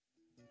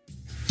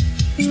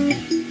Hello,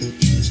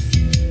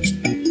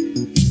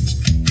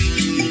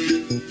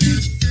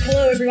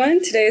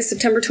 everyone. Today is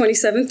September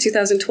 27th,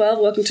 2012.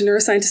 Welcome to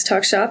Neuroscientist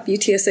Talk Shop,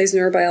 UTSA's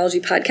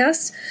neurobiology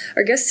podcast.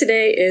 Our guest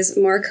today is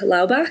Mark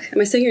Laubach. Am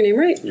I saying your name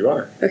right? You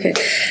are. Okay.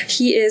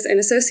 He is an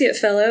associate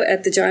fellow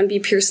at the John B.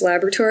 Pierce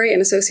Laboratory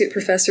and associate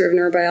professor of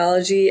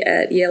neurobiology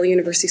at Yale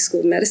University School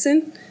of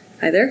Medicine.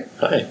 Hi there.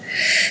 Hi.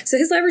 So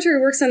his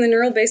laboratory works on the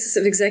neural basis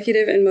of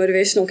executive and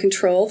motivational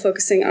control,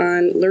 focusing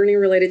on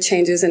learning-related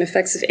changes and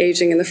effects of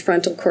aging in the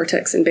frontal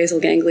cortex and basal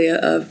ganglia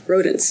of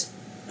rodents.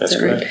 That's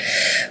correct.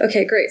 Right?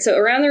 Okay, great. So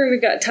around the room we've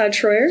got Todd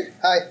Troyer.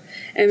 Hi.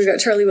 And we've got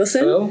Charlie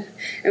Wilson. Hello.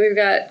 And we've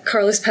got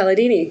Carlos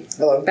Palladini.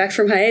 Hello. Back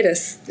from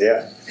hiatus.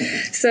 Yeah.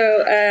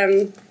 So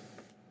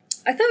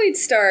I thought we'd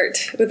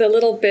start with a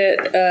little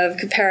bit of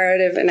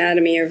comparative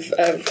anatomy of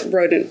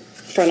rodent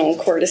frontal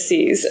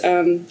cortices.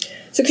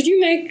 So could you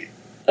make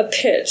a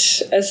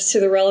pitch as to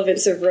the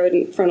relevance of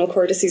rodent frontal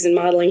cortices in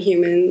modeling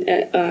human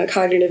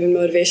cognitive and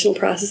motivational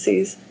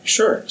processes?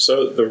 Sure.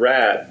 So the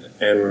rat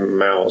and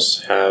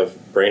mouse have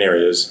brain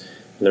areas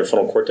in their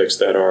frontal cortex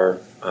that are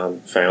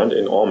found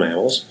in all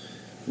mammals,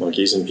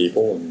 monkeys and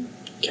people, and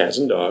cats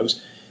and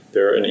dogs.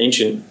 They're an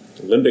ancient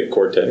limbic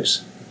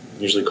cortex,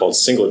 usually called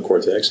cingulate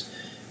cortex.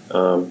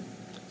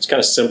 It's kind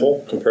of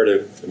simple compared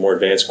to the more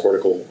advanced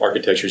cortical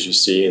architectures you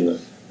see in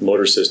the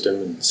motor system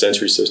and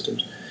sensory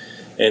systems.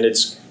 And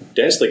it's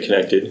densely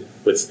connected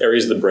with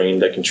areas of the brain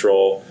that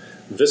control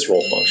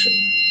visceral function,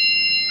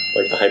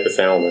 like the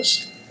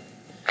hypothalamus.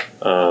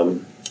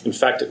 In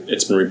fact,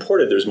 it's been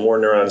reported there's more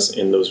neurons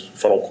in those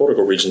frontal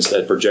cortical regions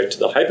that project to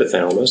the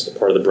hypothalamus, the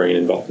part of the brain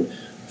involved in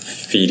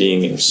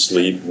feeding and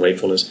sleep and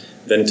wakefulness,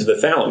 than to the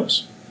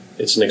thalamus.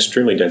 It's an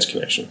extremely dense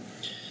connection.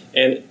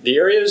 And the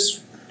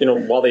areas,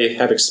 while they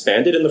have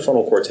expanded in the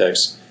frontal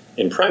cortex,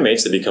 in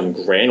primates, they become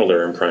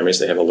granular in primates.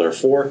 They have a layer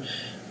 4.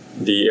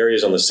 The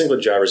areas on the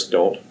cingulate gyrus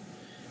don't.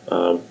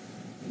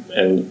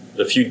 And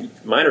the few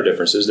minor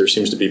differences, there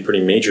seems to be pretty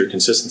major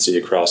consistency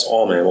across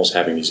all mammals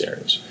having these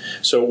areas.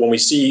 So when we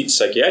see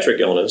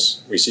psychiatric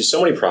illness, we see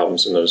so many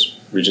problems in those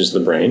regions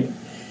of the brain.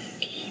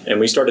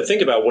 And we start to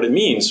think about what it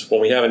means when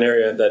we have an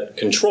area that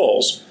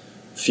controls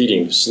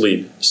feeding,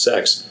 sleep,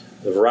 sex,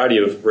 the variety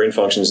of brain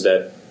functions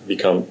that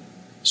become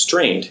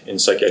strained in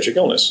psychiatric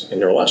illness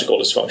and neurological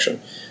dysfunction,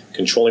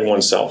 controlling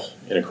oneself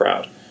in a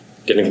crowd,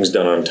 getting things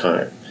done on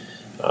time.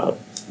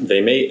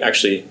 They may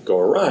actually go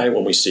awry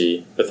when we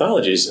see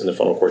pathologies in the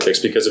frontal cortex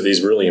because of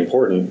these really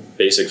important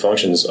basic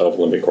functions of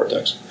limbic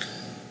cortex.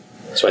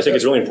 So I think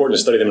it's really important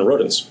to study them in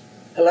rodents.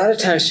 A lot of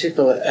times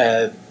people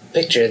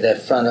picture the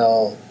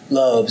frontal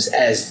lobes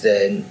as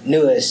the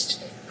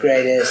newest,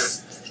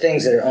 greatest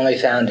things that are only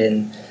found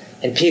in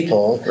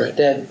people. Right.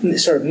 The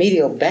sort of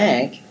medial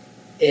bank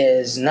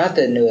is not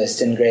the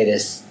newest and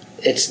greatest.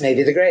 It's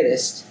maybe the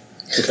greatest,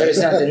 but it's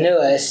not the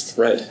newest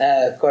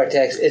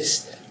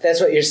cortex. That's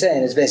what you're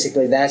saying, is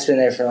basically that's been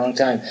there for a long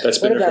time. That's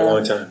been there for a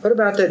long time. What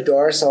about the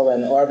dorsal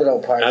and orbital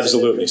parts?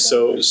 Absolutely.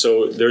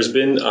 So there's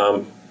been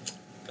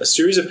a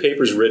series of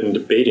papers written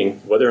debating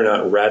whether or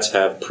not rats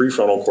have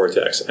prefrontal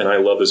cortex, and I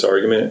love this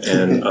argument.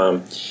 And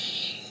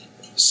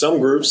some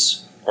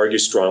groups argue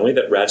strongly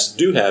that rats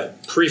do have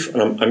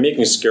I'm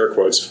making scare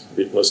quotes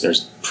for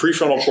listeners,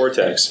 prefrontal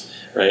cortex.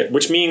 Right,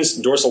 which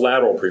means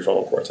dorsolateral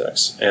prefrontal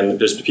cortex. And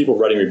there's people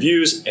writing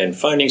reviews and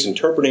findings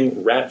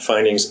interpreting rat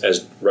findings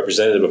as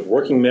representative of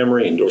working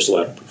memory and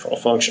dorsolateral prefrontal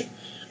function.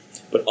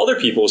 But other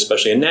people,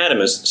 especially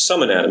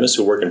some anatomists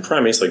who work in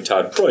primates like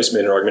Todd Preuss,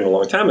 made an argument a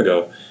long time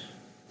ago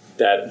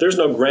that there's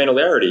no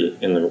granularity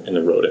in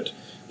the rodent.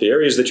 The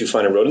areas that you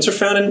find in rodents are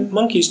found in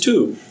monkeys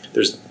too.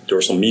 There's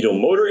dorsal medial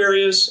motor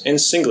areas and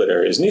cingulate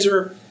areas, and these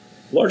are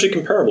largely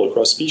comparable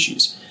across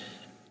species.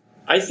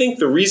 I think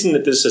the reason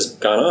that this has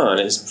gone on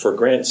is for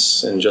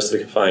grants and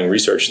justifying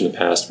research in the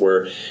past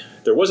where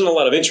there wasn't a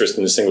lot of interest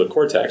in the cingulate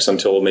cortex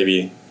until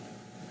maybe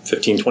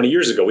 15, 20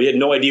 years ago. We had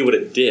no idea what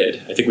it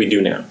did. I think we do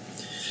now.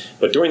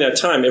 But during that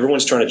time,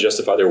 everyone's trying to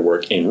justify their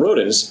work in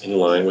rodents in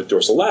line with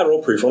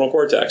dorsolateral prefrontal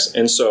cortex.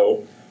 And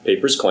so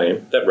papers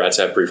claim that rats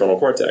have prefrontal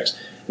cortex.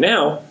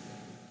 Now,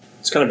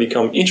 it's kind of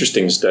become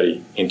interesting to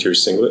study anterior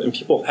cingulate, and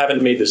people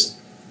haven't made this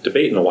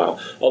debate in a while.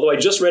 Although I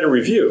just read a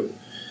review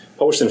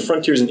published in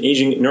Frontiers in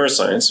Aging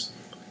Neuroscience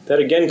that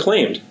again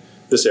claimed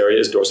this area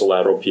is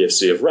dorsolateral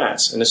PFC of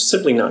rats, and it's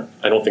simply not,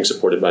 I don't think,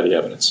 supported by the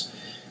evidence.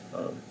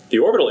 The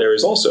orbital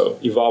areas also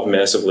evolve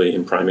massively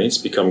in primates,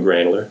 become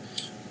granular,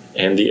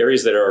 and the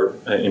areas that are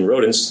in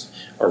rodents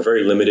are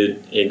very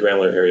limited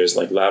agranular areas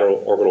like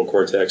lateral orbital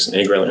cortex and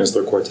agranular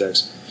insular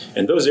cortex,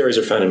 and those areas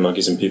are found in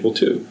monkeys and people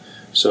too.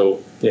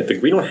 So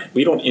we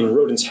don't in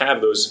rodents have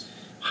those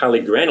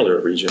highly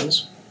granular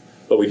regions,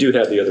 but we do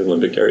have the other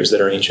limbic areas that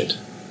are ancient.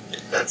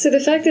 So the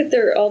fact that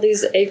there are all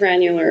these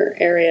agranular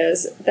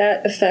areas,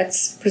 that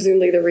affects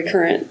presumably the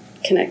recurrent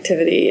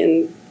connectivity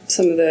and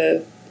some of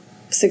the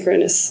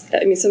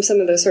some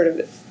of the sort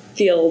of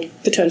field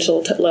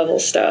potential level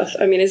stuff.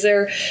 I mean, is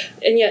there,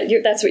 and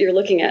yet that's what you're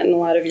looking at in a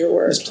lot of your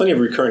work. There's plenty of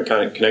recurrent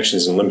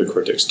connections in limbic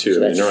cortex too.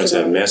 So neurons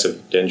have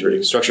massive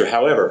dendritic structure.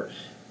 However,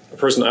 A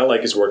person I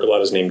like his work a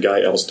lot is named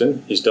Guy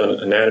Elston. He's done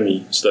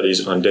anatomy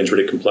studies on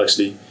dendritic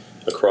complexity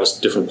across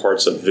different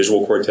parts of the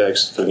visual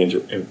cortex, the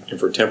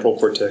inferotemporal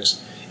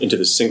cortex, into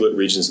the cingulate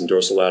regions and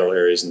dorsolateral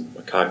areas in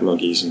macaque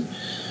monkeys and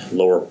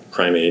lower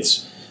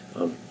primates.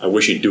 I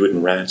wish he'd do it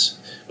in rats.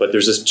 But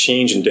there's this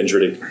change in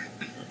dendritic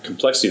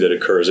complexity that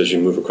occurs as you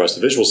move across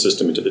the visual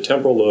system into the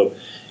temporal lobe.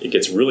 It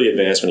gets really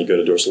advanced when you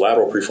go to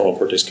dorsolateral prefrontal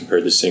cortex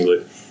compared to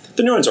cingulate.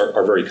 The neurons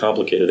are very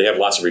complicated. They have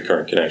lots of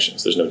recurrent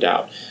connections, there's no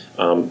doubt.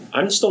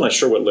 I'm still not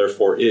sure what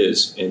LAIR4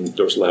 is in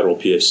dorsolateral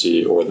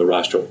PFC or the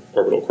rostral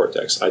orbital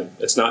cortex.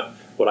 It's not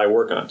what I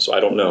work on, so I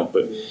don't know.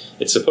 But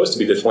it's supposed to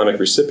be the thalamic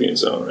recipient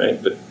zone,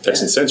 right? But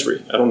that's in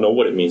sensory. I don't know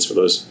what it means for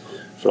those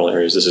frontal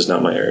areas. This is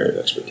not my area of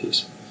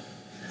expertise.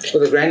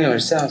 Well, the granular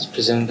cells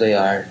presumably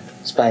are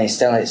spiny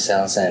stellate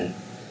cells and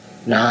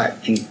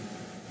not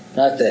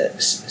the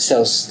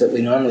cells that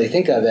we normally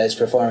think of as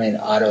performing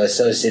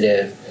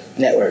autoassociative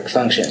network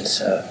functions.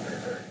 So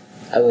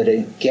I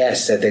would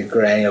guess that the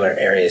granular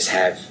areas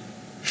have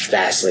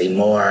vastly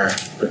more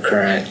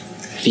recurrent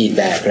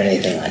feedback or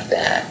anything like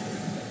that.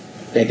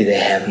 Maybe they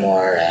have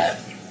more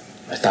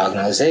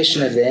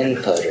orthogonalization of the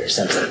input or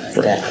something like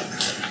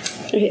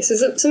that. Okay,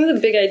 so some of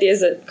the big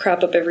ideas that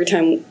crop up every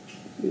time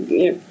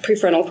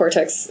prefrontal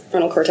cortex,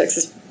 frontal cortex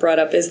is brought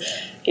up is,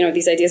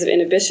 these ideas of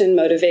inhibition,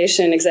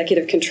 motivation,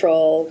 executive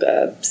control,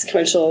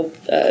 sequential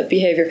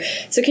behavior.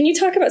 So can you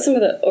talk about some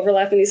of the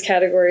overlap in these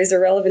categories, their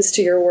relevance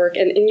to your work?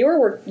 And in your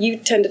work, you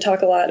tend to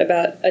talk a lot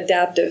about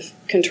adaptive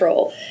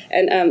control.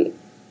 And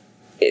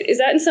is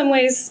that in some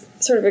ways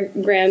sort of a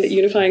grand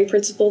unifying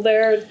principle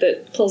there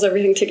that pulls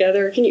everything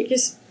together? Can you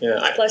just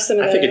flesh some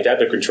of that I think out?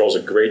 adaptive control is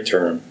a great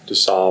term to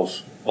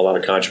solve a lot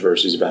of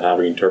controversies about how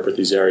we interpret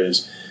these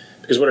areas.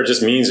 Because what it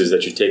just means is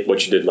that you take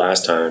what you did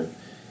last time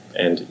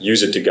and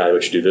use it to guide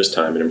what you do this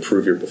time and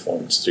improve your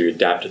performance. So you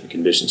adapt to the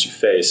conditions you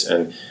face.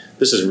 And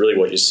this is really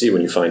what you see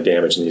when you find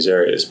damage in these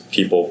areas.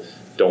 People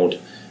don't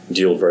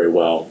deal very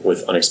well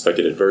with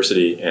unexpected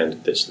adversity,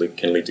 and this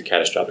can lead to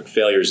catastrophic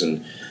failures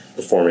in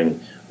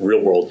performing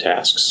real-world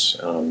tasks.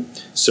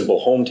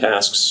 Simple home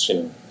tasks,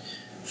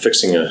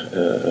 fixing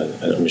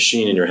a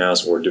machine in your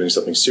house or doing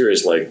something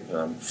serious like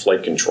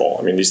flight control.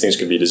 I mean, these things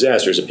could be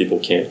disasters if people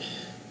can't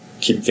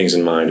keep things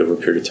in mind over a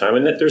period of time.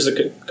 And that there's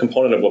a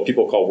component of what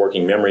people call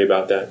working memory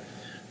about that.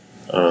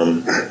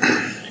 And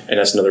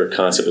that's another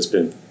concept that's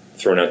been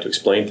thrown out to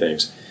explain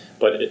things.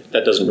 But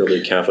that doesn't really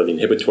account for the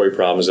inhibitory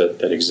problems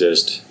that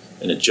exist,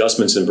 and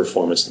adjustments in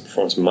performance, and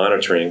performance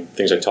monitoring,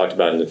 things I talked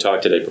about in the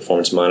talk today,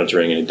 performance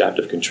monitoring and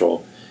adaptive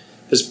control.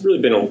 There's really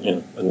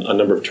been a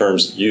number of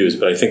terms used,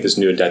 but I think this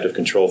new adaptive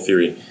control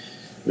theory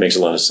makes a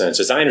lot of sense.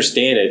 As I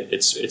understand it,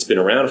 it's been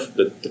around,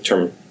 the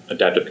term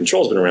adaptive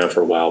control has been around for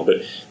a while,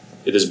 but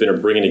it has been a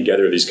bringing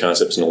together of these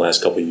concepts in the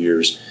last couple of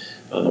years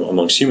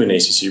amongst human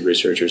ACC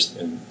researchers,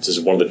 and this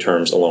is one of the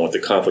terms, along with the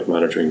conflict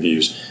monitoring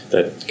views,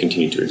 that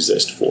continue to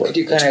exist for. Could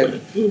you kind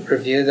of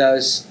review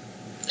those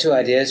two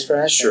ideas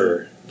for us?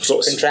 Sure.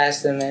 So,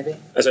 contrast them, maybe?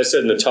 As I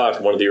said in the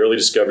talk, one of the early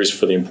discoveries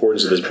for the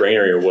importance of this brain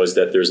area was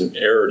that there's an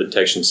error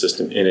detection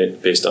system in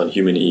it based on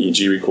human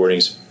EEG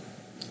recordings.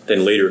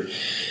 Then later,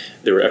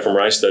 there were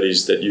fMRI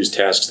studies that used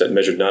tasks that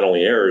measured not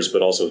only errors,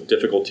 but also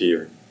difficulty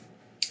in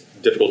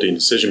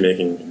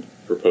decision-making, and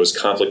proposed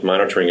conflict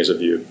monitoring as a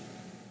view.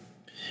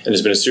 And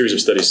there's been a series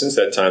of studies since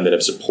that time that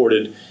have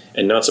supported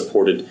and not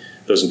supported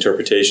those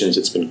interpretations.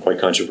 It's been quite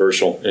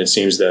controversial, and it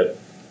seems that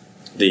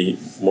the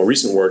more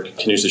recent work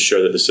continues to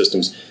show that the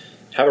systems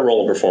have a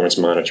role in performance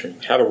monitoring,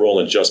 have a role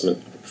in adjustment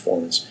of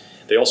performance.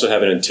 They also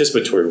have an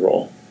anticipatory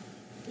role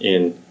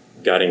in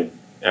guiding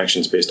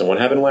actions based on what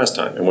happened last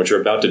time and what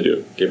you're about to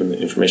do, given the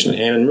information at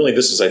hand. And really,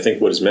 this is, I think,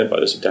 what is meant by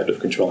this adaptive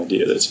control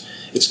idea, that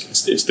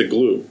it's the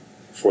glue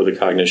for the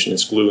cognition.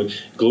 It's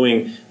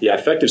gluing the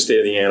affective state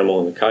of the animal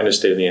and the cognitive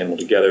state of the animal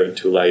together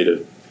to allow you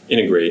to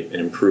integrate and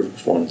improve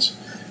performance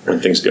when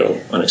things go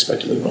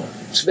unexpectedly wrong.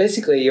 So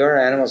basically, your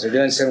animals are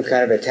doing some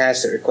kind of a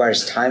task that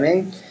requires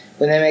timing.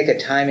 When they make a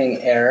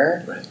timing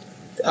error, right,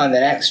 on the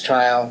next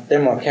trial,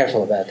 they're more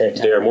careful about their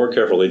timing. They are more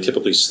careful. They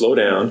typically slow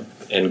down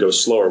and go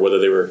slower.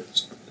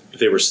 If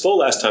they were slow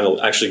last time,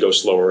 they'll actually go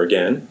slower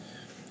again.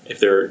 If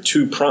they're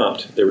too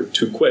prompt, they were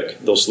too quick,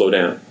 they'll slow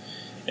down.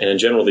 And in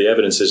general, the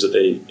evidence is that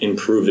they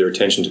improve their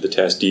attention to the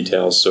task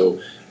details.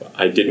 So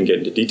I didn't get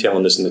into detail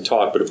on this in the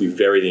talk, but if we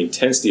vary the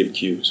intensity of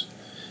cues,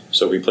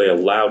 so if we play a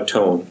loud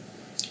tone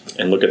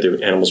and look at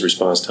the animal's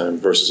response time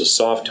versus a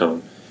soft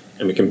tone,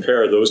 and we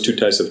compare those two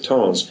types of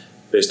tones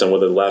based on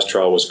whether the last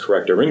trial was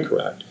correct or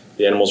incorrect,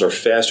 the animals are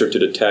faster to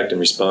detect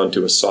and respond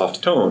to a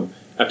soft tone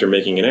after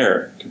making an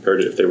error compared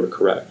to if they were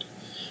correct.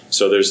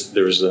 So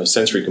there's a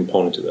sensory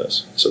component to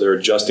this. So they're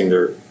adjusting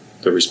their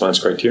response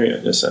criteria,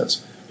 in a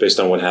sense,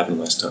 based on what happened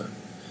last time.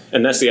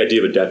 And that's the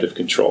idea of adaptive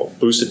control.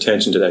 Boost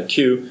attention to that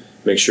cue,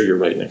 make sure you're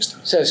right next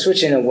time. So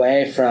switching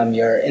away from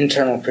your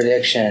internal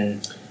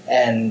prediction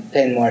and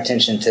paying more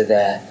attention to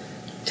the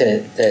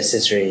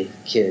sensory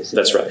cues.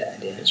 That's right.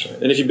 That's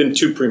right. And if you've been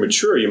too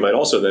premature, you might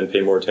also then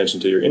pay more attention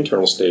to your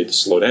internal state to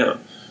slow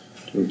down,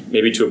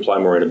 maybe to apply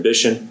more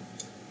inhibition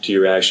to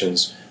your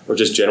actions, or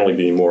just generally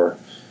be more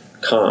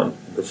calm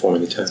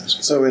performing the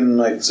task. So in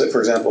for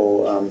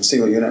example,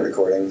 single unit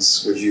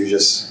recordings, would you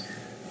just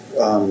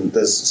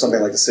does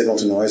something like the signal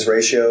to noise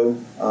ratio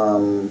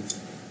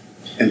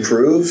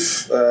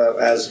improve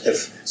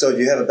do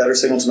you have a better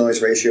signal to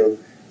noise ratio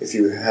if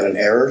you had an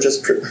error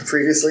just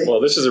previously? Well,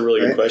 this is a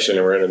really good question,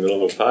 and we're in the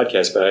middle of a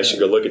podcast, but I should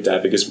go look at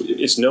that because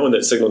it's known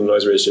that signal to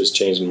noise ratio has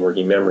changed in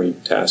working memory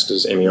tasks,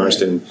 as Amy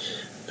Arnsten,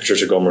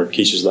 Patricia Goldmer,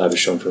 Keish's lab has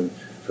shown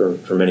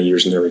for many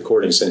years in their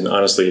recordings. And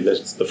honestly,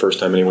 that's the first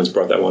time anyone's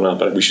brought that one up,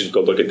 but we should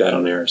go look at that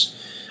on errors.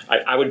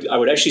 I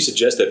would actually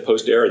suggest that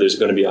post-error there's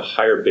going to be a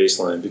higher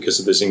baseline because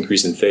of this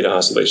increase in theta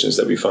oscillations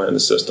that we find in the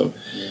system.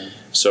 Yeah.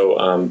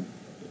 So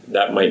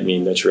that might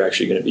mean that you're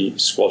actually going to be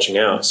squelching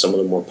out some of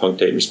the more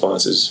punctate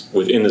responses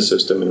within the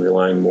system and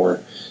relying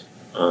more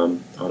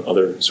on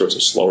other sorts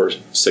of slower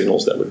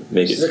signals that would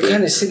make it. So the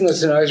kind of signal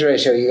to noise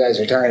ratio you guys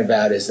are talking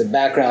about is the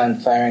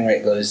background firing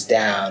rate goes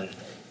down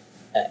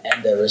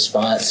and the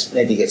response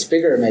maybe gets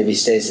bigger or maybe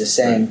stays the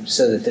same,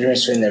 so that the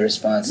difference between the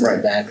response and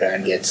the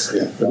background gets...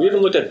 Yeah. We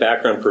haven't looked at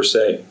background per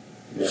se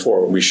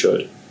before. We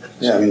should.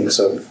 Yeah, I mean,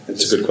 so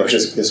it's a good question.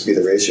 Just be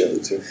the ratio of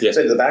the two. Yeah.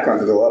 So the background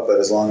could go up, but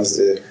as long as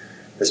the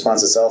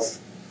response itself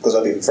goes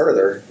up even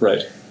further,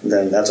 right,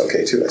 then that's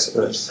okay too, I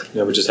suppose. Right.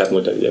 Yeah, we just haven't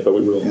looked at it yet, but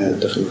we will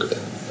definitely look at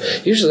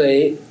that.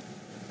 Usually,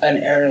 an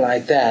error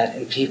like that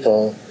in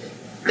people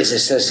is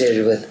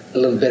associated with a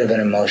little bit of an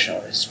emotional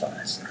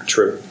response.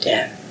 True.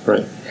 Yeah.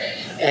 Right.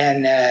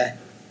 And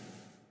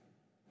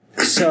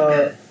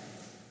so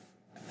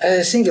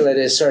a cingulate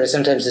is sort of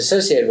sometimes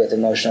associated with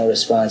emotional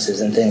responses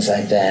and things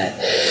like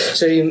that.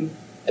 So you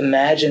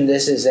imagine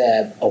this is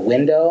a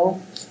window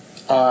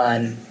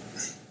on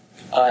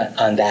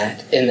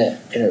that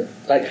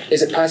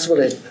is it possible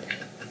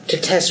to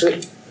test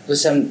in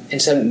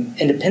some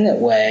independent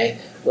way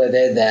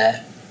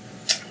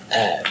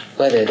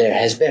whether there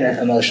has been an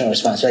emotional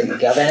response, like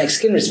galvanic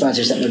skin response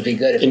or something would be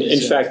good.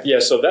 In fact, yeah,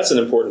 so that's an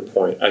important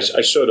point.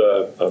 I showed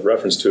a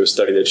reference to a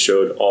study that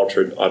showed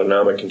altered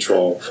autonomic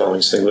control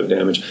following singlet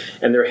damage.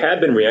 And there had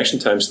been reaction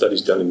time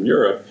studies done in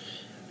Europe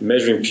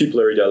measuring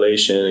pupillary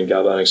dilation and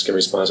galvanic skin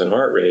response and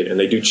heart rate, and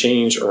they do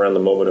change around the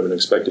moment of an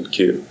expected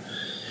cue.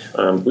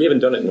 We haven't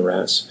done it in the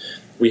rats.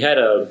 We had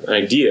an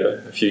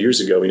idea a few years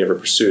ago we never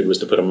pursued, was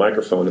to put a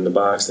microphone in the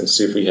box and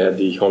see if we had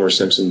the Homer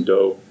Simpson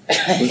doe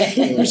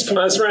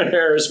response around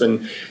errors,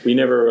 and we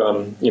never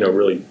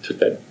really took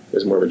that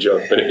as more of a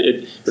joke. But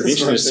it would be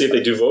interesting to see if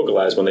they do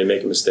vocalize when they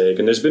make a mistake.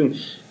 And there's been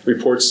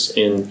reports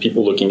in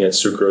people looking at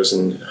sucrose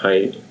and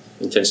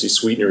high-intensity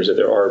sweeteners that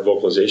there are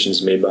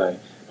vocalizations made by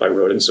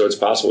rodents, so it's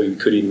possible you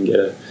could even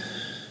get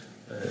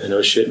an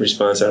oh shit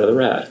response out of the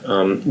rat,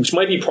 which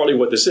might be partly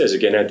what this is.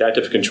 Again,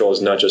 adaptive control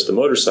is not just the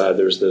motor side.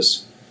 There's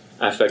this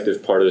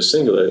affective part of the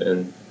cingulate,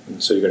 and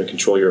so you're going to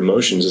control your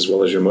emotions as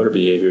well as your motor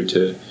behavior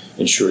to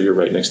ensure you're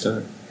right next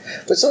time.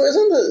 But so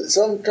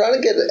I'm trying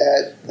to get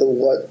at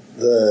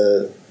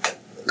because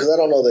I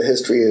don't know the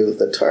history of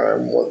the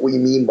term, what we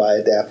mean by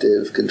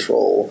adaptive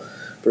control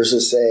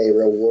versus, say,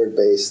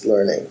 reward-based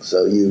learning.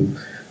 So you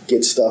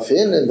get stuff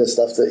in, and the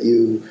stuff that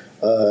you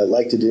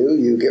like to do,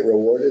 you get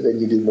rewarded and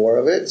you do more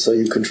of it, so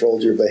you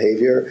controlled your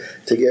behavior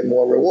to get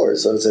more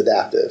rewards. So it's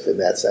adaptive in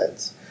that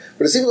sense.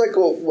 But it seems like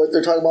what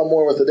they're talking about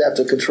more with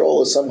adaptive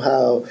control is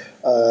somehow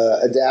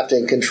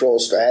adapting control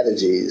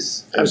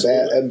strategies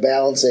and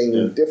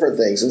balancing different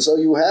things. And so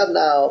you have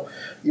now,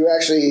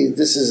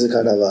 this is a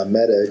kind of a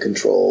meta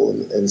control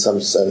in some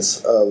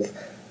sense of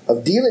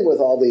dealing with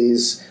all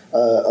these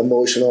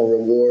emotional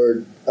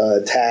reward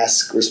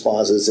task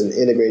responses and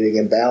integrating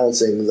and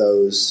balancing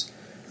those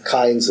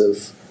kinds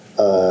of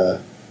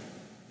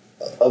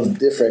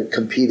different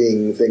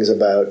competing things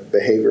about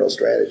behavioral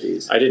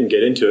strategies. I didn't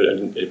get into it,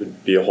 and it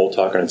would be a whole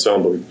talk on its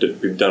own, but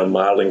we've done a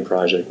modeling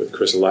project with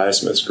Chris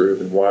Eliasmith's group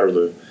in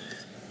Waterloo,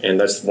 and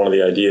that's one of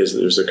the ideas,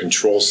 that there's a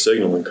control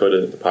signal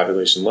encoded at the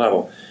population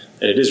level,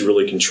 and it is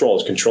really control.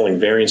 It's controlling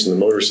variance in the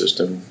motor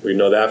system. We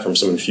know that from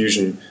some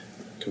infusion,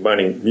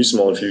 combining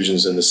mucimol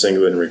infusions in the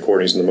cingulate and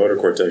recordings in the motor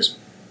cortex,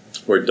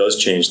 where it does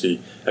change the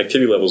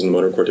activity levels in the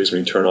motor cortex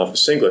when you turn off the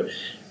cingulate.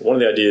 One of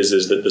the ideas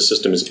is that the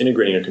system is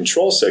integrating a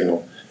control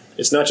signal.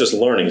 It's not just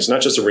learning. It's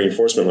not just a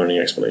reinforcement learning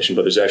explanation,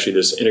 but there's actually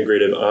this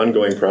integrative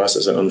ongoing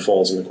process that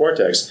unfolds in the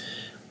cortex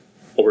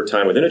over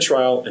time within a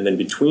trial and then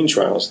between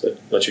trials that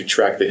lets you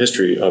track the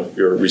history of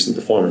your recent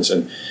performance.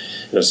 And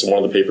so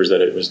one of the papers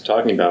that it was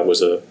talking about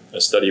was a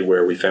study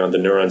where we found the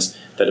neurons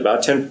that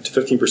about 10 to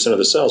 15% of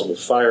the cells will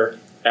fire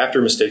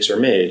after mistakes are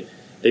made.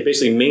 They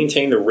basically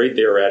maintain the rate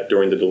they are at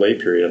during the delay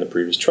period on the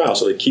previous trial.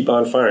 So they keep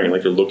on firing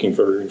like they're looking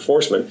for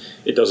reinforcement.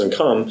 It doesn't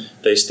come.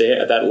 They stay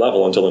at that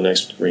level until the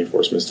next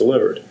reinforcement is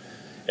delivered.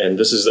 And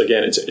this is,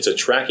 again, it's a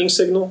tracking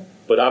signal,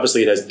 but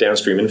obviously it has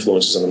downstream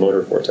influences on the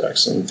motor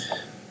cortex and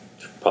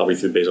probably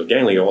through basal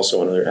ganglia also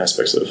on other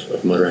aspects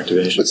of motor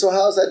activation. But so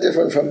how is that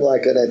different from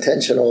like an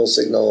attentional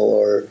signal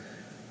or...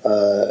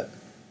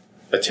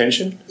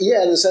 Attention?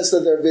 Yeah, in the sense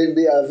that there would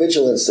be a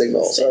vigilance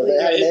signal. So if they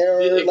have an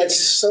error,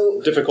 it's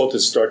difficult to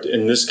start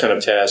in this kind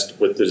of task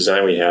with the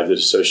design we have that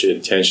associate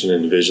attention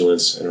and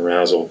vigilance and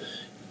arousal.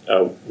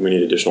 We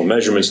need additional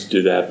measurements to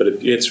do that, but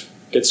it's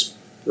gets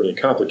really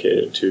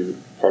complicated to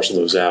parcel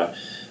those out.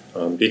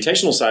 The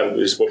attentional side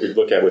is what we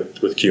look at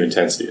with cue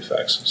intensity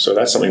effects. So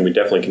that's something we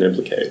definitely can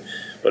implicate.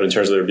 But in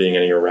terms of there being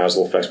any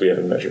arousal effects, we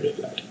haven't measured it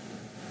yet.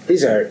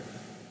 These are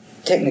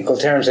technical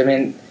terms. I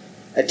mean,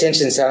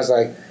 attention sounds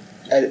like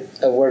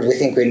a word we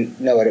think we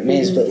know what it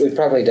means, but we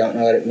probably don't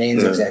know what it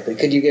means exactly.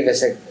 Could you give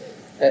us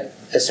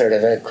a sort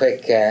of a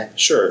quick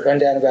sure.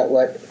 rundown about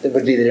what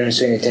would be the difference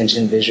between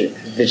attention,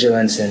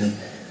 vigilance, and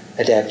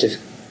adaptive?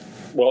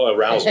 Well,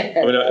 arousal.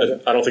 I mean,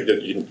 I don't think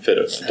that you can fit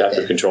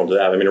adaptive control into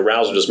that. I mean,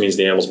 arousal just means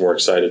the animal's more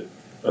excited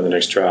on the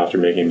next trial after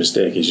making a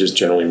mistake. He's just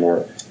generally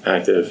more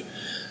active,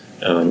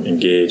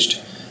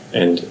 engaged.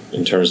 And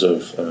in terms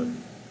of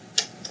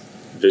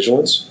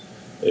vigilance,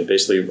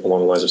 basically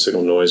along the lines of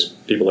signal noise,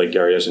 people like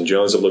Gary S. and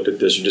Jones have looked at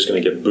this. You're just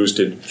going to get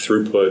boosted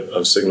throughput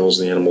of signals,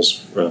 and the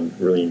animal's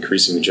really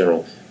increasing the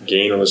general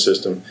gain on the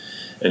system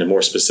in a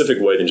more specific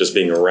way than just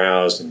being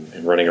aroused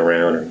and running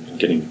around or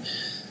getting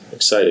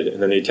excited.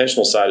 And then the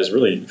attentional side is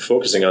really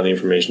focusing on the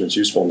information that's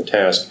useful in the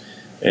task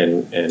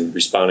and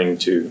responding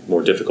to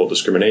more difficult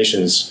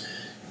discriminations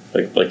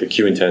like the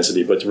cue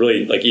intensity. But to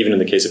really, like even in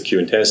the case of cue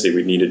intensity,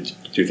 we needed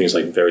to do things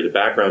like vary the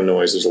background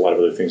noise. There's a lot of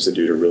other things to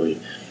do to really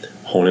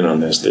hone in on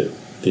this. That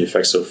the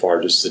effects so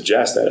far just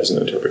suggest that as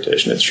an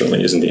interpretation. It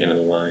certainly isn't the end of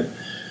the line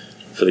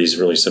for these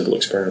really simple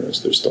experiments.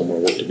 There's still more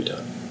work to be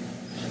done.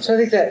 So I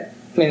think that,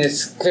 I mean,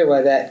 it's clear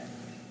why that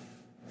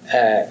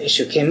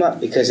issue came up,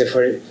 because if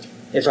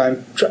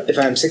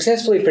I'm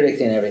successfully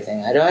predicting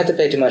everything, I don't have to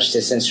pay too much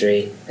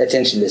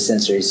attention to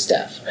sensory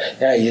stuff.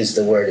 And I use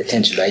the word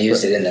attention, but I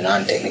used it in the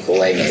non-technical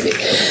way maybe.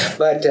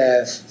 But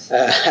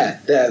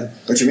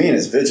what you mean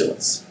is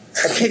vigilance.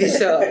 Okay,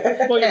 so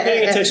well, you're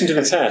paying attention to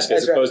the task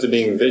as opposed to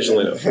being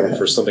vigilant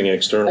for something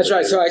external. That's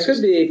right. So I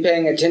could be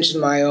paying attention to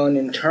my own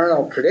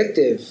internal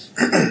predictive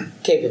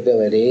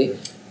capability,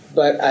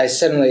 but I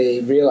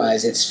suddenly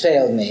realize it's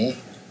failed me.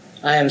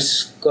 I am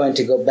going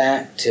to go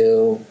back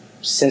to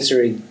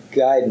sensory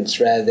guidance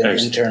rather than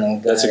internal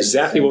guidance. That's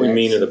exactly what we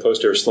mean in the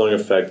posterior slowing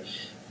effect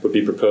would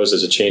be proposed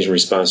as a change in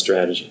response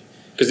strategy.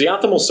 Because the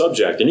optimal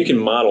subject, and you can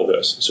model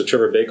this. So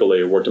Trevor Bakeley,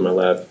 who worked in my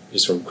lab,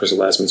 he's from Chris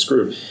Lassman's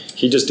group,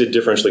 he just did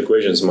differential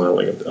equations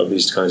modeling of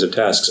these kinds of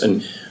tasks.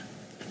 And,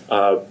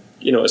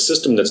 a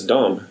system that's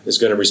dumb is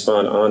going to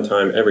respond on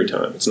time every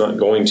time. It's not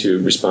going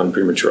to respond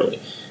prematurely.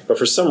 But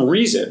for some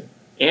reason,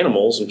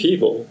 animals and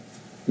people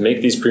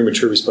make these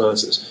premature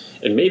responses.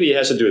 And maybe it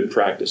has to do with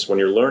practice. When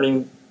you're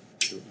learning,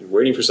 you're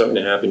waiting for something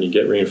to happen, you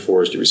get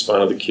reinforced, you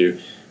respond to the cue,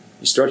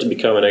 you start to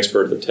become an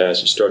expert at the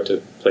task, you start to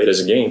play it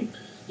as a game.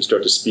 You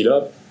start to speed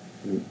up.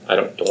 I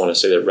don't want to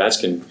say that rats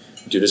can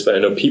do this, but I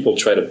know people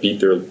try to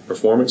beat their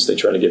performance. They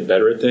try to get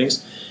better at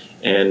things,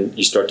 and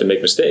you start to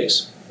make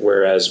mistakes.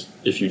 Whereas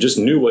if you just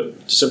knew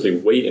what to simply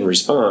wait and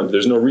respond,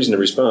 there's no reason to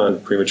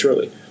respond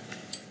prematurely.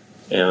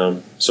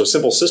 So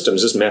simple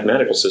systems, just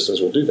mathematical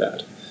systems, will do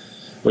that.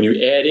 When you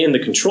add in the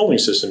controlling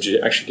systems, you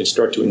actually can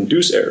start to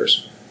induce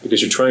errors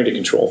because you're trying to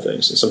control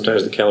things, and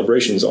sometimes the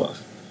calibration's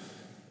off.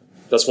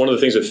 That's one of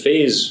the things with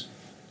phase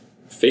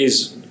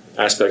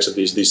aspects of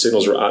these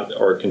signals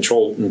are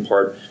controlled in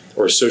part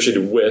or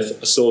associated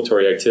with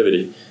oscillatory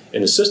activity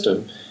in the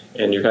system,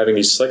 and you're having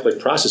these cyclic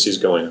processes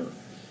going on.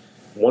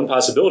 One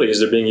possibility is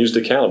they're being used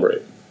to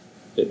calibrate.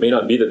 It may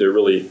not be that they're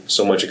really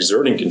so much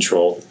exerting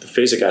control, the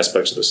phasic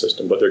aspects of the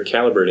system, but they're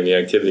calibrating the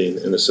activity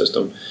in the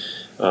system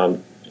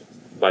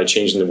by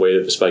changing the way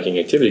that the spiking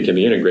activity can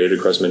be integrated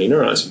across many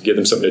neurons. You give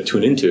them something to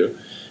tune into,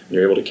 and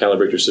you're able to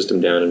calibrate your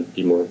system down and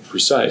be more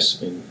precise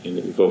in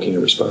evoking a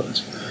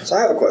response. So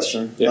I have a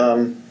question.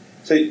 Yeah.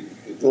 So a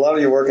lot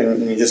of your work,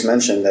 and you just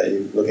mentioned that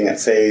you're looking at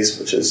phase,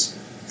 which is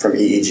from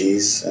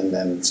EEGs, and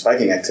then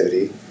spiking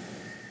activity,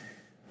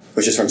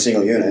 which is from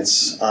single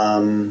units.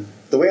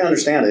 The way I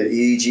understand it,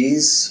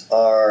 EEGs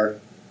are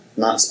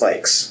not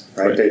spikes,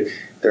 right?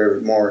 They're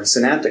more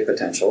synaptic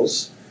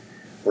potentials,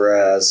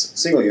 whereas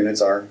single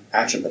units are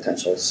action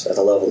potentials at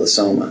the level of the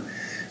soma.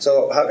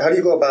 So how do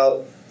you go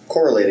about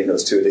correlating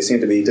those two? They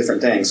seem to be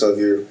different things. So if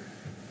you're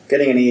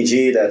getting an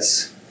EEG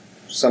that's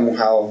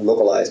somehow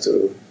localized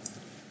to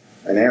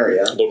an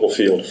area, local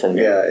field from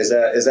is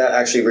that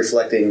actually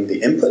reflecting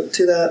the input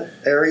to that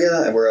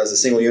area, and whereas the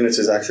single units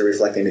is actually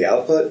reflecting the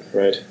output,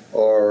 right?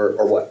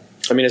 Or what?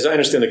 I mean, as I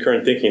understand the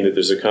current thinking, that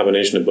there's a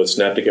combination of both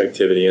synaptic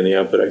activity and the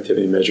output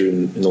activity measured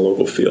in the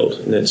local field,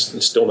 and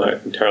it's still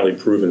not entirely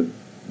proven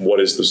what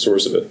is the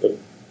source of it. But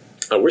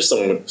I wish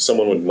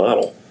someone would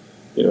model,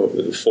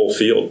 the full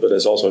field, but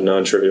it's also a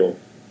non-trivial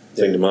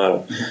thing to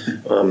model.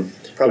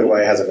 Probably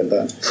why it hasn't been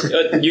done.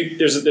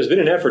 There's been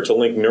an effort to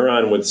link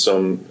neuron with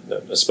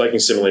a spiking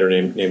simulator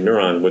named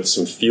Neuron with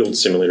some field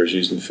simulators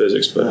used in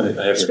physics, but I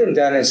haven't. It's been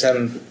done in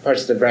some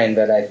parts of the brain,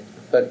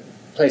 but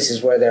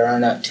places where there are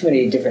not too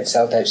many different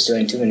cell types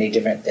doing too many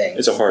different things.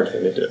 It's a hard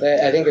thing to do.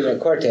 I think in the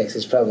cortex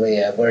is probably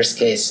a worst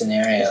case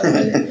scenario.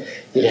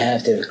 You'd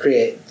have to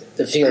create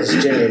the fields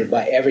generated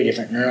by every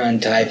different neuron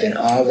type and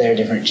all their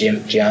different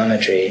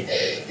geometry.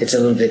 It's a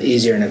little bit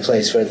easier in a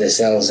place where the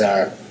cells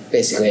are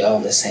basically all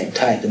the same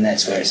type, and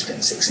that's where it's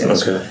been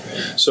successful. Okay.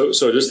 So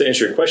just to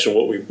answer your question,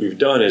 what we've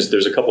done is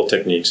there's a couple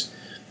techniques.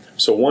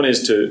 So one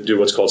is to do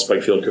what's called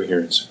spike field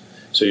coherence.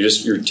 So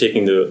you're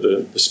taking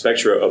the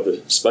spectra of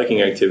the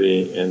spiking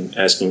activity and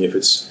asking if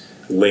it's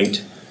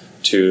linked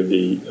to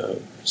the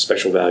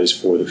spectral values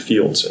for the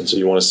fields. And so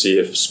you want to see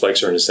if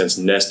spikes are in a sense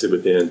nested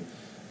within,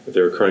 if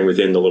they're occurring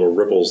within the little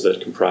ripples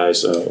that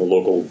comprise a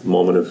local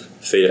moment of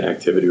theta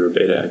activity or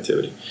beta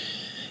activity.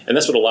 And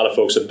that's what a lot of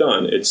folks have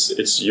done.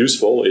 It's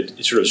useful.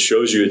 It sort of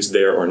shows you it's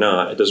there or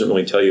not. It doesn't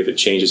really tell you if it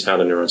changes how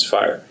the neurons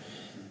fire.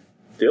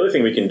 The other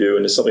thing we can do,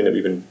 and it's something that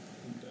we've been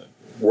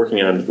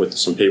working on with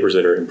some papers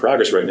that are in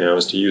progress right now,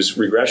 is to use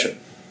regression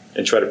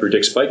and try to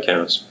predict spike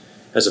counts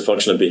as a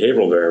function of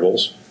behavioral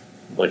variables,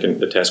 like in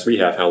the task we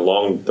have, how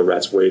long the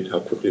rats wait, how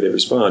quickly they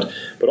respond,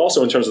 but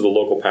also in terms of the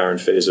local power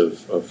and phase of,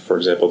 for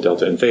example,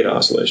 delta and theta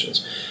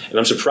oscillations. And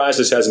I'm surprised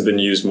this hasn't been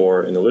used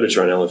more in the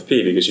literature on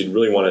LFP, because you'd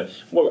really want to,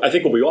 well, I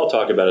think what we all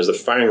talk about is the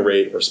firing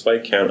rate or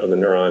spike count of the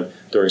neuron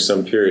during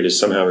some period is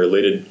somehow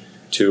related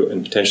to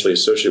and potentially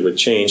associated with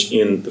change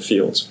in the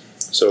fields.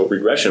 So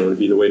regression would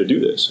be the way to do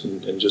this,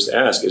 and just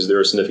ask, is there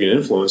a significant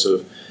influence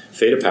of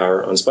theta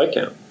power on spike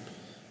count?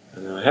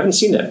 And I haven't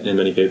seen that in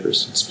many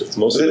papers. It's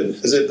mostly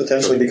is it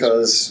potentially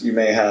because you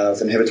may have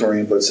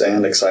inhibitory inputs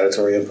and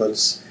excitatory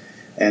inputs,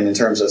 and in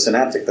terms of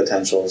synaptic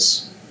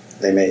potentials,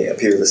 they may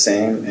appear the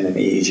same in an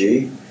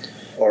EEG,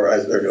 or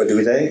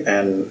do they?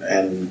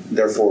 And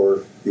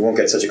therefore, you won't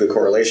get such a good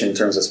correlation in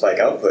terms of spike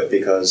output,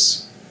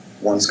 because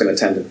one's going to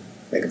tend to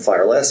make them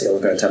fire less, the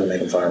other's going to tend to make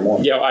them fire more.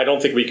 Yeah, I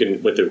don't think we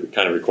can, with the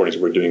kind of recordings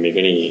we're doing, make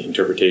any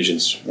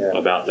interpretations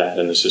about that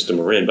in the system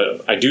we're in.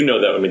 But I do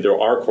know that, I mean,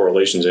 there are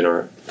correlations in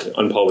our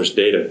unpublished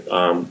data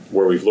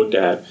where we've looked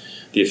at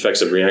the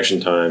effects of reaction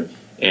time,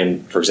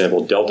 and, for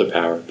example, delta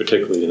power,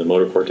 particularly in the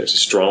motor cortex, is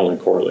strongly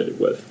correlated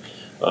with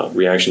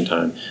reaction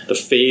time. The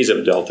phase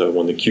of delta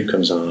when the cue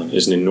comes on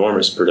is an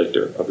enormous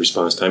predictor of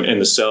response time,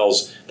 and the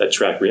cells that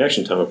track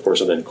reaction time, of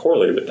course, are then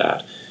correlated with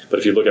that. But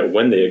if you look at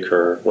when they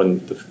occur,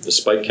 when the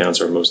spike counts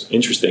are most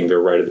interesting,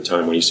 they're right at the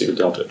time when you see the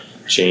delta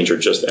change or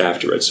just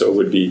after it. So it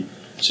would be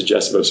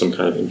suggestive of some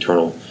kind of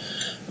internal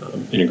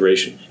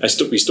integration.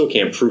 We still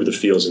can't prove the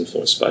fields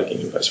influence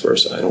spiking and vice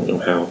versa. I don't know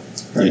how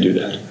you do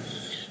that.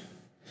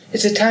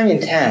 It's a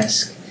timing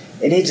task.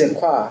 It needs a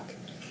clock.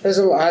 Those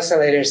little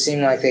oscillators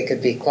seem like they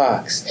could be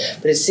clocks,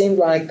 but it seemed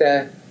like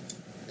the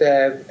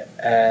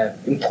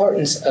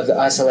importance of the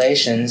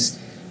oscillations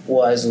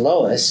was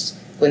lowest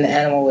when the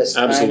animal was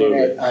timing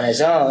it on his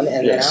own,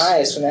 and then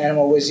highest when the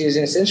animal was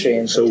using sensory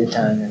input to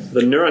time it. The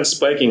neuron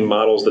spiking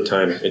models the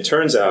timing. It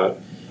turns out,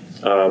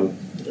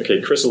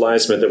 Chris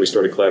Eliasmith, that we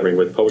started collaborating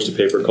with, published a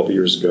paper a couple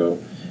years ago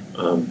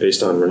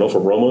based on Ranulfo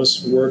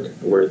Romo's work,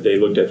 where they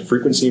looked at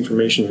frequency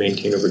information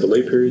maintained over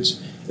delay periods,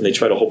 and they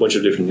tried a whole bunch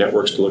of different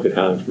networks to look at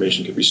how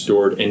information could be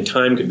stored and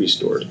time could be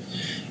stored.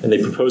 And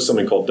they proposed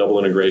something called double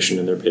integration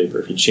in their paper.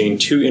 If you chain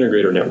two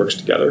integrator networks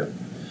together,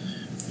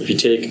 if you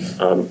take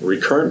a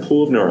recurrent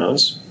pool of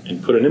neurons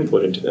and put an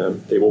input into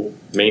them, they will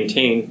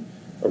maintain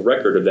a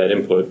record of that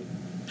input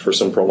for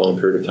some prolonged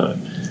period of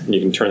time. And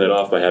you can turn that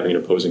off by having an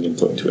opposing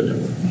input into a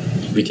network.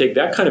 If you take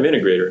that kind of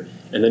integrator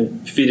and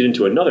then feed it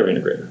into another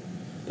integrator,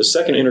 the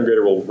second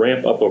integrator will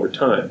ramp up over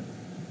time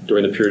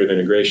during the period of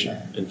integration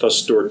and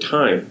thus store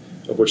time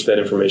of which that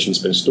information has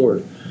been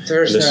stored. The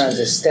first neuron's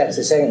a step,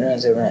 the second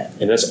neuron's a ramp.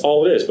 And that's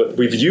all it is. But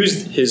we've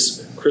used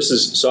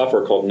Chris's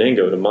software called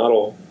Nango to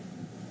model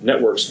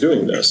networks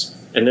doing this,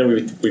 and then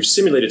we've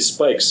simulated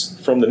spikes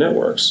from the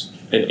networks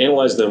and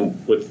analyzed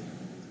them with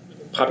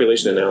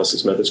population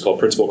analysis methods called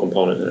principal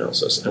component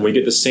analysis, and we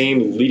get the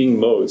same leading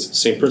modes,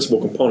 same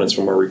principal components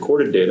from our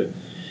recorded data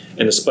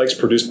and the spikes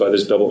produced by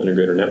this double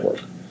integrator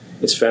network.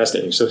 It's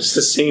fascinating. So it's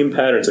the same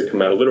patterns that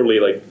come out, literally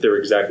like they're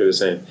exactly the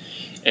same.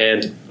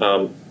 And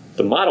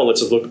the model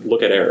lets us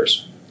look at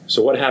errors.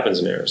 So what happens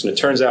in errors? And it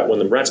turns out when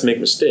the rats make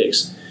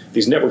mistakes,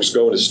 these networks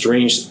go into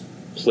strange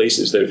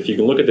places that if you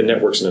can look at the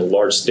networks in a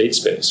large state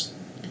space,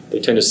 they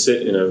tend to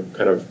sit in a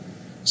kind of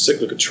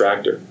cyclic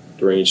attractor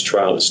during each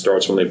trial that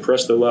starts when they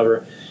press the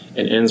lever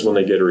and ends when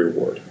they get a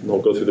reward. And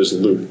they'll go through this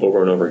loop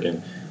over and over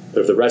again.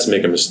 But if the rats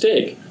make a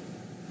mistake,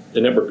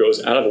 the network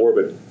goes out of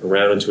orbit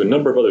around into a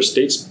number of other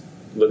states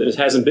that it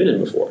hasn't been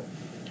in before.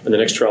 And the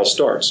next trial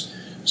starts.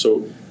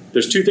 So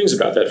there's two things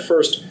about that.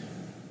 First,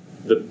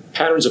 the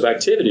patterns of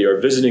activity are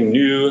visiting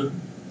new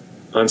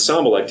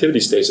ensemble activity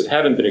states that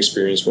haven't been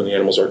experienced when the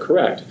animals are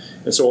correct.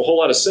 And so a whole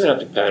lot of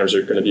synaptic patterns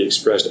are going to be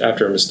expressed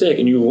after a mistake,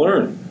 and you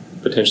learn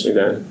potentially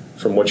then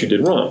from what you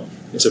did wrong.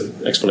 It's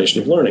an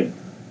explanation of learning.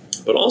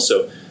 But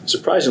also,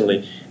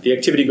 surprisingly, the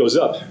activity goes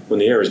up when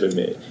the error has been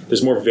made.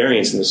 There's more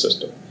variance in the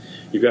system.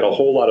 You've got a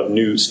whole lot of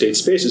new state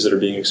spaces that are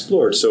being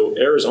explored, so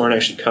errors aren't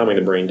actually calming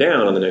the brain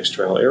down on the next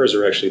trial. Errors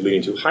are actually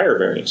leading to higher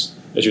variance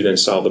as you then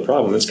solve the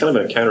problem. It's kind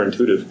of a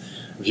counterintuitive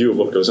view of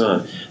what goes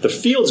on. The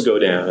fields go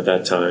down at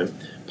that time,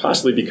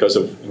 possibly because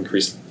of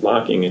increased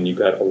locking, and you've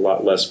got a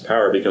lot less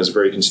power. It becomes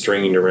very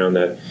constrained around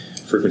that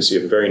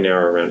frequency of very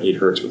narrow, around 8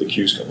 hertz, where the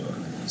cues come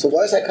on. So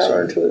why is that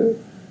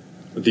counterintuitive?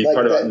 The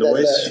part about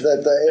noise?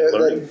 That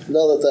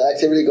the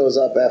activity goes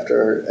up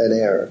after an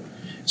error.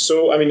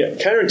 So, I mean,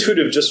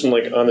 counterintuitive just from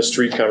like on the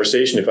street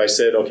conversation, if I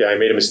said, okay, I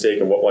made a mistake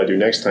and what will I do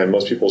next time?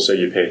 Most people say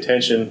you pay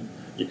attention,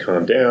 you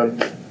calm down.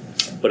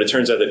 But it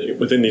turns out that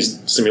within these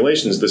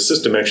simulations, the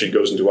system actually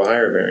goes into a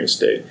higher variance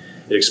state.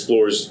 It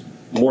explores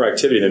more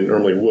activity than it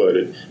normally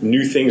would.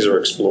 New things are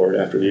explored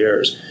after the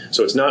errors.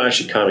 So it's not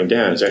actually calming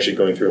down. It's actually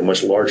going through a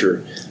much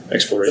larger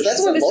exploration. But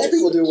that's what most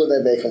people do when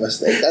they make a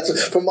mistake. That's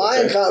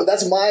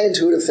that's my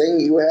intuitive thing.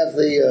 You have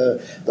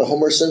the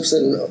Homer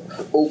Simpson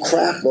oh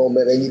crap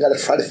moment, and you got to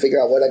try to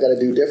figure out what I got to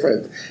do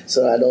different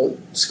so I don't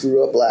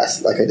screw up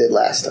like I did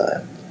last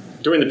time.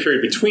 During the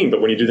period between,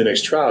 but when you do the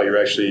next trial,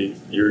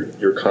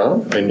 you're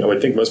calm. I mean, I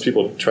would think most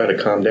people try to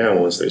calm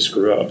down once they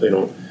screw up. They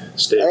don't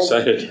stay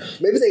excited.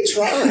 Maybe they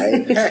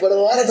try, but a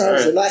lot of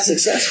times they're not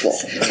successful.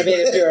 I mean,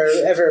 if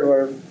you're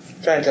ever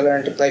trying to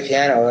learn to play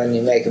piano and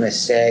you make a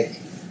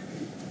mistake,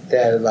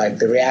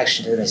 the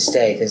reaction to the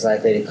mistake is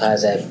likely to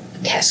cause a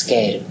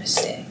cascade of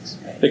mistakes.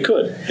 Right? It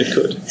could.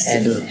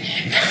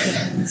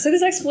 So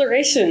this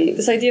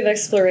idea of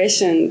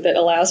exploration that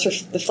allows for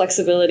the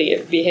flexibility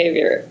of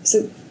behavior.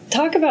 So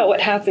talk about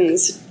what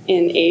happens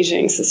in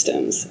aging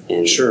systems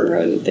in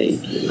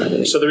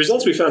rodent. So the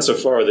results we found so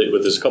far,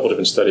 there's a couple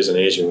different studies in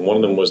aging. One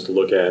of them was to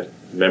look at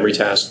memory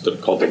tasks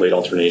called delayed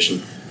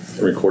alternation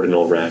and recorded in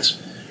old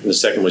rats. And the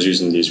second was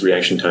using these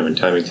reaction time and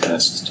timing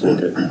tasks to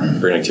look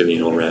at brain activity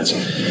in old rats.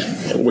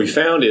 And what we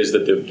found is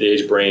that the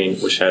aged brain,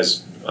 which has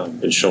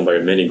been shown by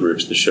many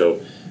groups to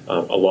show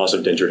a loss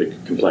of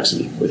dendritic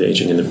complexity with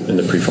aging in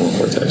the prefrontal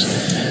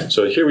cortex.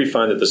 So here we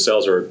find that the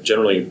cells are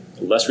generally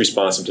less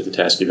responsive to the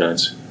task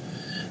events.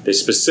 They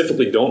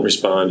specifically don't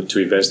respond to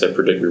events that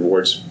predict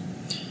rewards.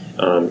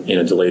 In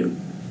a delayed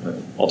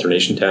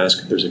alternation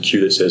task, there's a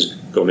cue that says,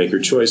 go make your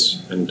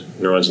choice, and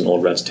neurons in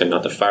old rats tend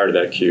not to fire to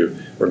that cue,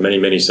 where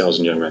many cells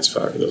in young rats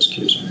fire to those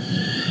cues.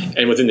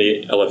 And within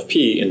the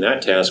LFP, in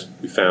that task,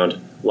 we found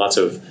lots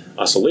of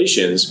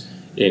oscillations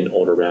in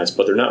older rats,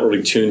 but they're not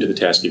really tuned to the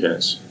task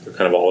events. They're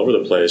kind of all over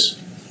the place.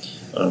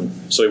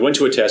 So we went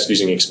to a task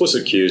using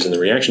explicit cues in the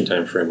reaction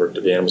time framework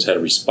that the animals had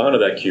to respond to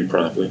that cue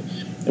promptly,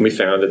 and we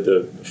found that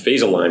the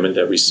phase alignment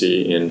that we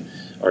see in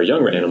our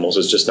younger animals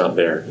is just not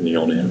there in the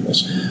old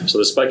animals. So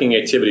the spiking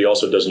activity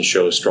also doesn't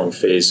show strong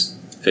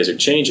phasic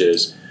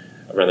changes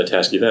around the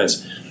task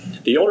events.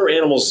 The older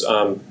animals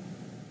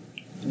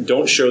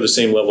don't show the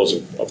same levels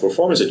of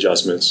performance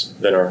adjustments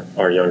than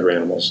our younger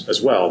animals as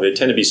well. They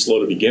tend to be slow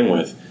to begin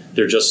with.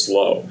 They're just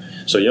slow.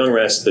 So young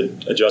rats, the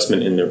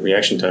adjustment in the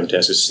reaction time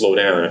task is slow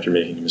down after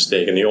making a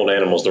mistake. And the old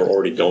animals, they're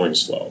already going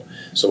slow.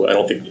 So I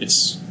don't think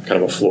it's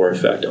kind of a floor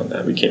effect on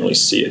that. We can't really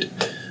see it.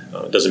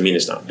 It doesn't mean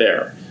it's not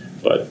there,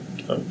 but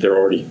they're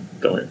already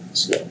going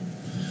slow.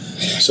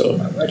 So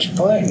not much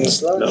point in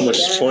slowing. Not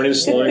much point in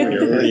slowing when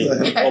you're already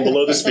well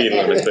below the speed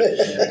limit.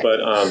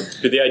 But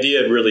the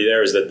idea really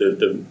there is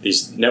that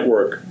these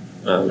network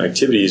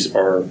activities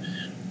are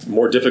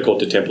more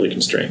difficult to temporally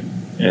constrain.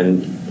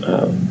 And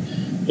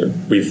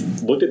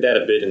we've looked at that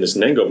a bit in this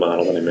Nengo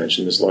model that I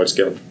mentioned, this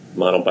large-scale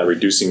model by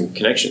reducing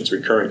connections,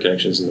 recurrent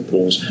connections in the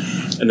pools,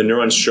 and the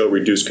neurons show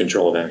reduced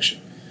control of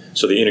action.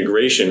 So the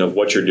integration of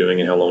what you're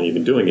doing and how long you've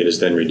been doing it is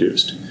then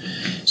reduced.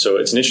 So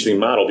it's an interesting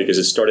model because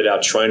it started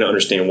out trying to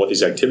understand what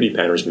these activity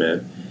patterns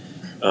meant.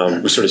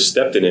 We sort of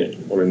stepped in it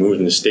when we moved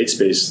into state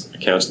space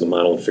accounts of the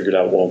model and figured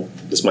out, well,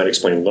 this might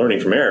explain learning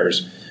from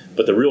errors.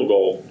 But the real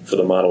goal for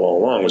the model all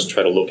along was to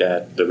try to look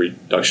at the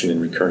reduction in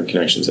recurrent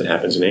connections that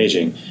happens in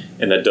aging,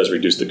 and that does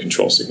reduce the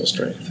control signal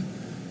strength.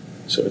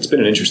 So it's been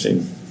an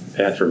interesting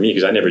path for me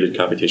because I never did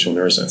computational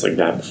neuroscience like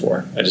that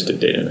before. I just did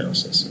data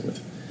analysis with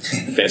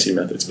fancy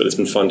methods, but it's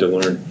been fun to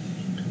learn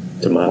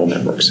to model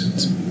networks.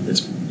 It's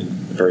been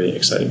very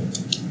exciting.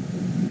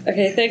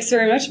 Okay, thanks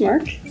very much,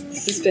 Mark.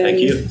 This has been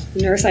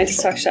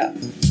Neuroscientist Talk Shop.